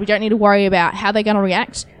up to God. We don't need to worry about how they're going to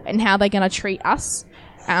react and how they're going to treat us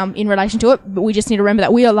in relation to it, but we just need to remember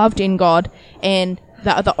that we are loved in God, and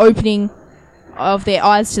the opening of their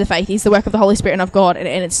eyes to the faith is the work of the Holy Spirit and of God, and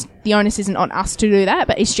it's the onus isn't on us to do that,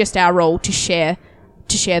 but it's just our role to share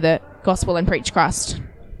the gospel and preach Christ.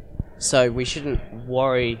 So we shouldn't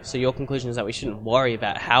worry. So your conclusion is that we shouldn't worry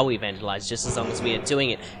about how we evangelize, just as long as we are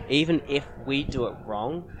doing it. Even if we do it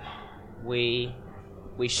wrong, we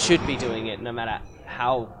should be doing it, no matter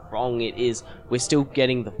how wrong it is. We're still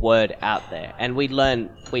getting the word out there, and we learn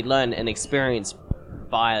and experience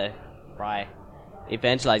by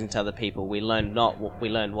evangelizing to other people. We learn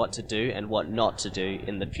what to do and what not to do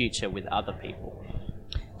in the future with other people.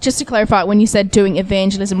 Just to clarify, when you said doing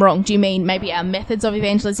evangelism wrong, do you mean maybe our methods of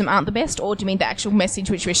evangelism aren't the best, or do you mean the actual message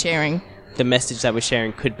which we're sharing? The message that we're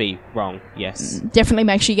sharing could be wrong, yes. Definitely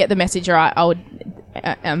make sure you get the message right. I would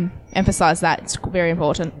emphasize that. It's very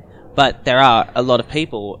important. But there are a lot of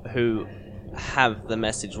people who have the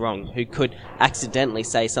message wrong, who could accidentally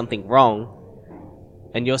say something wrong,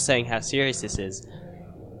 and you're saying how serious this is.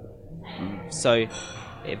 So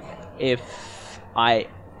if I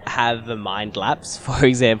have a mind lapse, for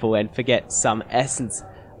example, and forget some essence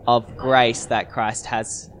of grace that Christ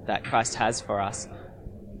has for us,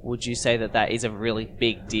 would you say that is a really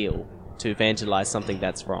big deal to evangelize something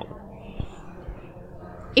that's wrong?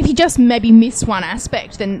 If you just maybe miss one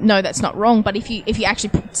aspect, then no, that's not wrong. But if you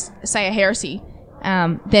actually say a heresy,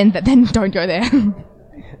 then don't go there.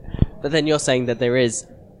 But then you're saying that there is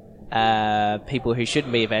people who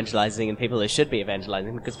shouldn't be evangelizing and people who should be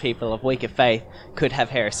evangelizing, because people of weaker faith could have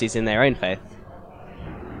heresies in their own faith.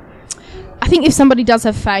 I think if somebody does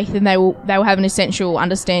have faith, then they will have an essential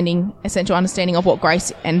understanding of what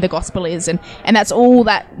grace and the gospel is, and that's all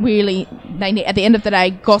that really they need. At the end of the day,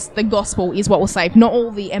 the gospel is what will save. Not all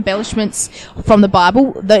the embellishments from the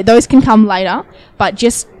Bible; those can come later, but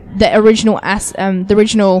just the original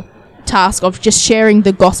task of just sharing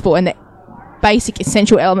the gospel and the basic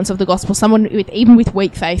essential elements of the gospel. Someone even with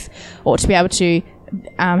weak faith ought to be able to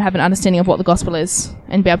have an understanding of what the gospel is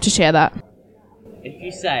and be able to share that. If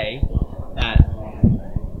you say that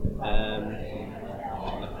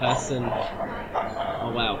a person,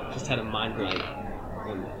 oh wow, just had a mind blank.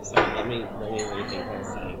 Sorry, let me rethink what I was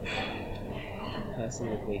saying. A person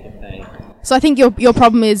with weaker faith. So I think your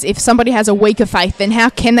problem is, if somebody has a weaker faith, then how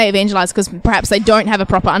can they evangelize? Because perhaps they don't have a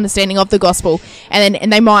proper understanding of the gospel, and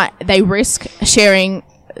they risk sharing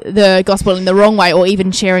the gospel in the wrong way, or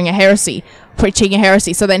even sharing a heresy, preaching a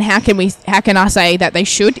heresy. So then how can I say that they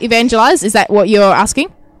should evangelize? Is that what you're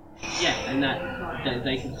asking? Yeah, and that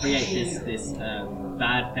they can create this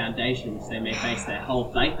bad foundation which they may base their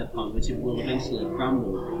whole faith upon, which it will eventually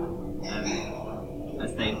crumble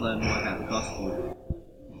as they learn more about the gospel.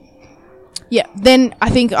 Yeah, then I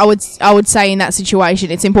think I would say in that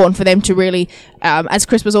situation it's important for them to really, as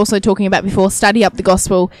Chris was also talking about before, study up the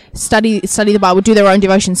gospel, study the Bible, do their own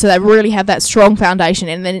devotion, so they really have that strong foundation,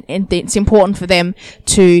 and it's important for them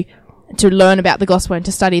to learn about the gospel and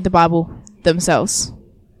to study the Bible themselves.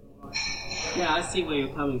 Yeah, I see where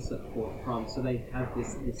you're coming from. So they have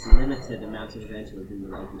this limited amount of evangelism that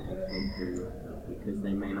they can actually do because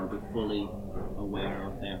they may not be fully aware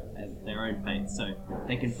of their own faith. So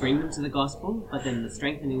they can bring them to the gospel, but then the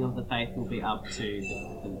strengthening of the faith will be up to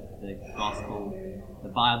the gospel, the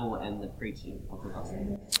Bible, and the preaching of the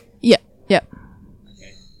gospel. Yeah. Okay.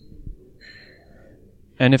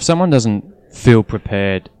 And if someone doesn't feel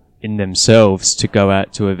prepared in themselves to go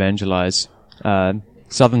out to evangelize,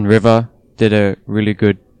 Southern River did a really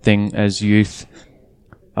good thing as youth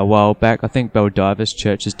a while back. I think Baldivis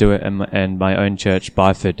churches do it, and my own church,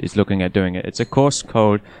 Byford, is looking at doing it. It's a course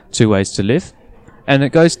called 2 Ways to Live, and it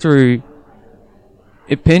goes through,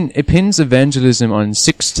 it pins evangelism on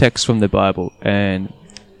 6 texts from the Bible, and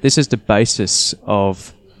this is the basis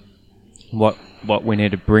of what we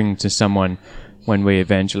need to bring to someone when we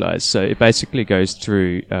evangelize. So it basically goes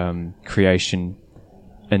through creation,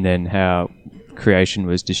 and then how creation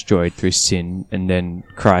was destroyed through sin, and then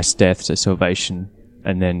Christ's death, so salvation,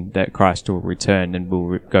 and then that Christ will return and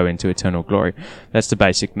will go into eternal glory. That's the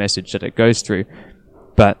basic message that it goes through.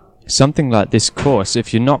 But something like this course,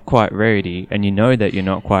 if you're not quite ready, and you know that you're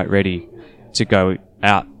not quite ready to go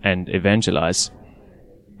out and evangelize,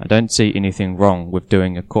 I don't see anything wrong with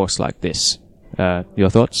doing a course like this. Your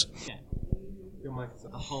thoughts? Yeah.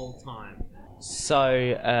 The whole time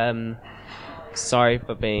So, sorry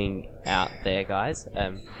for being out there, guys.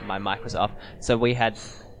 My mic was off. So we had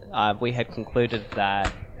concluded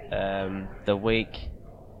that the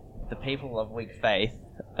people of weak faith.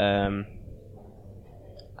 I'm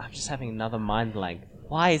just having another mind blank.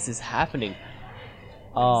 Why is this happening?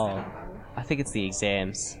 Oh, I think it's the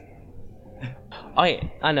exams. Oh yeah,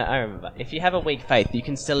 I remember. If you have a weak faith, you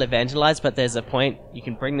can still evangelize, but there's a point you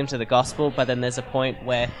can bring them to the gospel, but then there's a point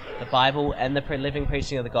where the Bible and the living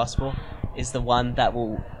preaching of the gospel is the one that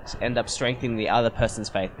will end up strengthening the other person's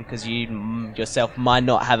faith, because you yourself might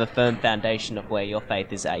not have a firm foundation of where your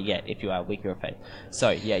faith is at yet if you are weaker of faith. So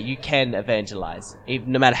yeah, you can evangelize.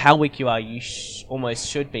 Even, no matter how weak you are, you almost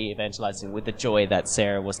should be evangelizing with the joy that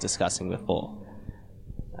Sarah was discussing before.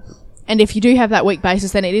 And if you do have that weak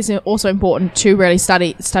basis, then it is also important to really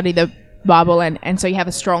study the Bible, and so you have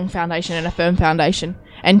a strong foundation and a firm foundation,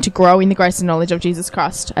 and to grow in the grace and knowledge of Jesus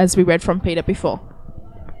Christ, as we read from Peter before.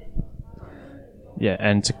 Yeah,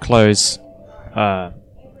 and to close,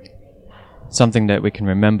 something that we can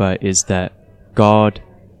remember is that God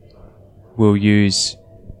will use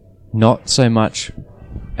not so much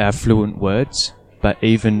our fluent words, but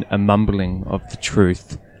even a mumbling of the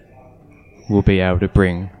truth will be able to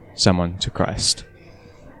bring someone to Christ.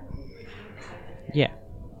 Yeah.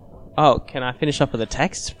 Oh, can I finish up with a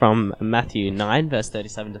text from Matthew 9, verse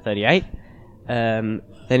 37 to 38? Then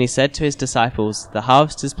he said to his disciples, "The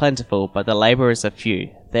harvest is plentiful, but the laborers are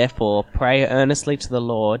few. Therefore, pray earnestly to the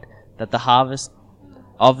Lord that the harvest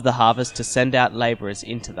to send out laborers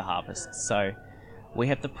into the harvest." So, we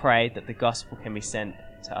have to pray that the gospel can be sent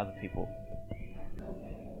to other people.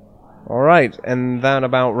 Alright, and that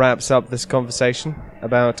about wraps up this conversation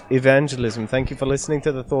about evangelism. Thank you for listening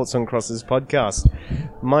to the Thoughts on Crosses podcast.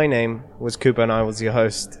 My name was Cooper and I was your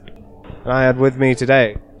host. And I had with me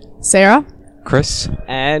today Sarah? Chris?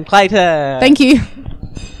 And Clayton! Thank you.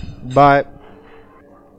 Bye.